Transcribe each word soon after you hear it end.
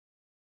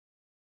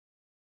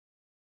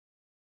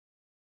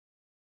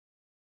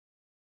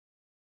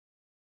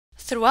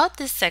Throughout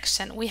this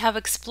section, we have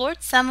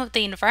explored some of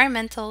the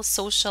environmental,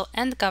 social,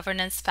 and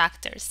governance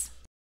factors.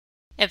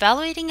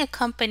 Evaluating a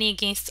company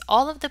against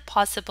all of the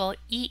possible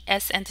E,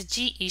 S, and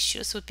G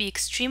issues would be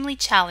extremely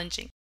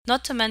challenging,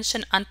 not to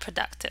mention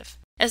unproductive,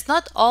 as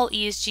not all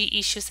ESG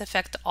issues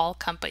affect all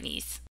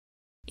companies.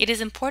 It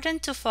is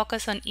important to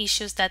focus on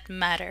issues that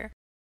matter.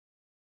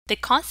 The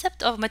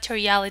concept of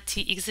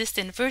materiality exists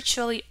in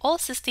virtually all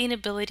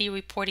sustainability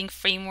reporting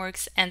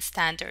frameworks and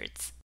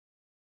standards.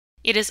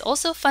 It is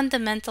also a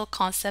fundamental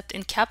concept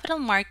in capital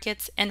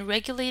markets and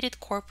regulated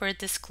corporate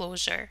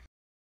disclosure.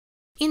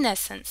 In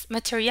essence,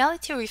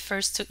 materiality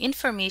refers to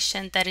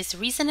information that is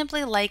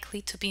reasonably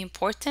likely to be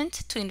important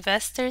to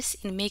investors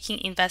in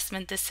making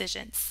investment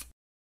decisions.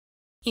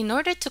 In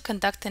order to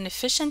conduct an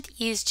efficient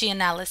ESG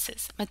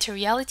analysis,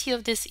 materiality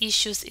of these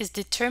issues is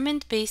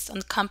determined based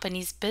on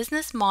company's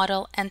business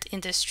model and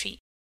industry.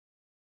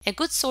 A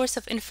good source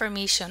of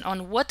information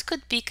on what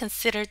could be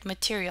considered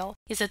material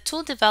is a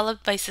tool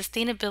developed by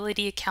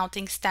Sustainability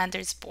Accounting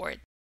Standards Board.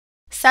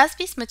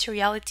 SASB's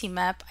materiality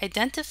map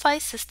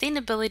identifies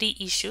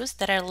sustainability issues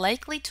that are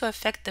likely to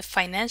affect the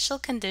financial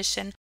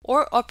condition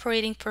or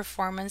operating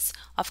performance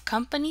of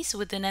companies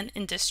within an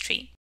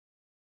industry.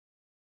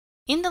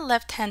 In the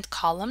left-hand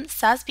column,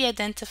 SASB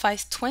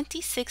identifies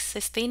 26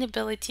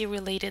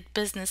 sustainability-related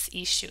business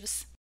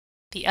issues.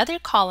 The other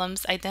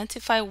columns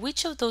identify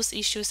which of those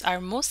issues are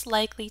most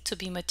likely to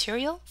be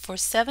material for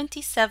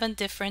 77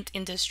 different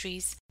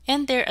industries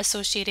and their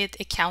associated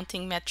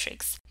accounting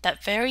metrics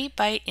that vary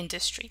by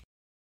industry.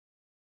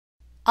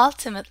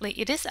 Ultimately,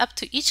 it is up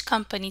to each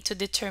company to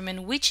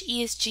determine which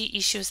ESG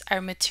issues are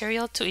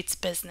material to its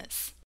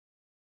business.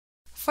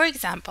 For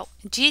example,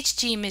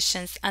 GHG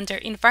emissions under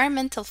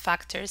environmental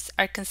factors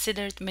are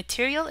considered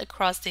material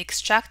across the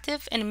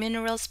extractive and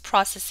minerals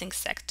processing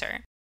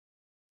sector.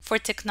 For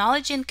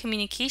technology and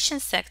communication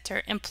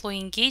sector,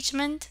 employee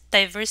engagement,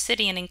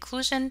 diversity and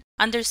inclusion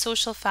under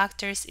social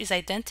factors is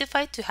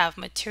identified to have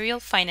material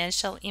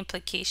financial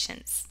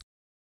implications.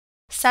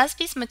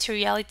 SASB's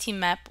materiality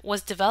map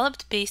was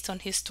developed based on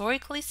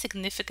historically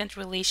significant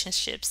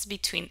relationships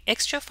between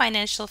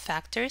extra-financial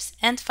factors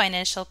and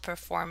financial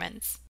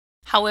performance.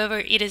 However,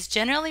 it is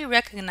generally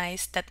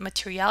recognized that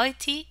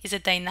materiality is a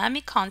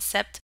dynamic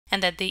concept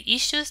and that the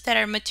issues that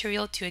are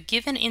material to a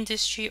given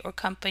industry or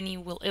company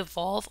will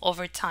evolve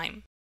over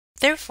time.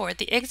 Therefore,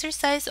 the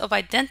exercise of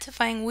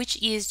identifying which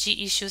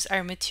ESG issues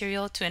are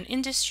material to an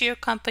industry or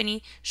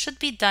company should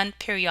be done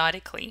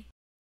periodically.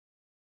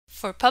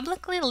 For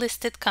publicly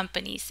listed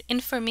companies,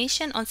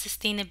 information on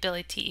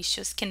sustainability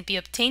issues can be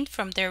obtained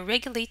from their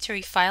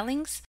regulatory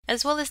filings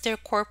as well as their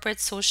corporate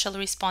social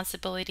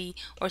responsibility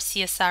or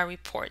CSR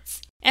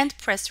reports and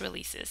press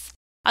releases.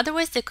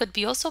 Otherwise, they could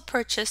be also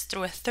purchased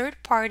through a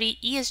third-party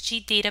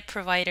ESG data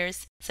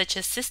providers such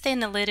as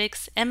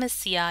Sustainalytics,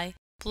 MSCI,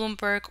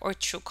 Bloomberg, or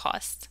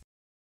Trucost.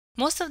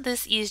 Most of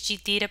these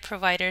ESG data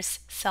providers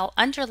sell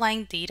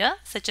underlying data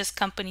such as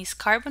companies'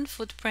 carbon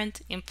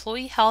footprint,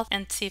 employee health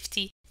and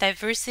safety,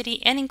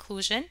 diversity and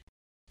inclusion,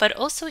 but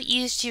also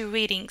ESG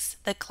ratings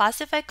that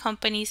classify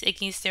companies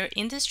against their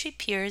industry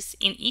peers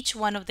in each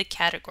one of the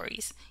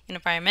categories: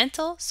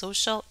 environmental,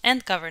 social,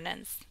 and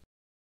governance.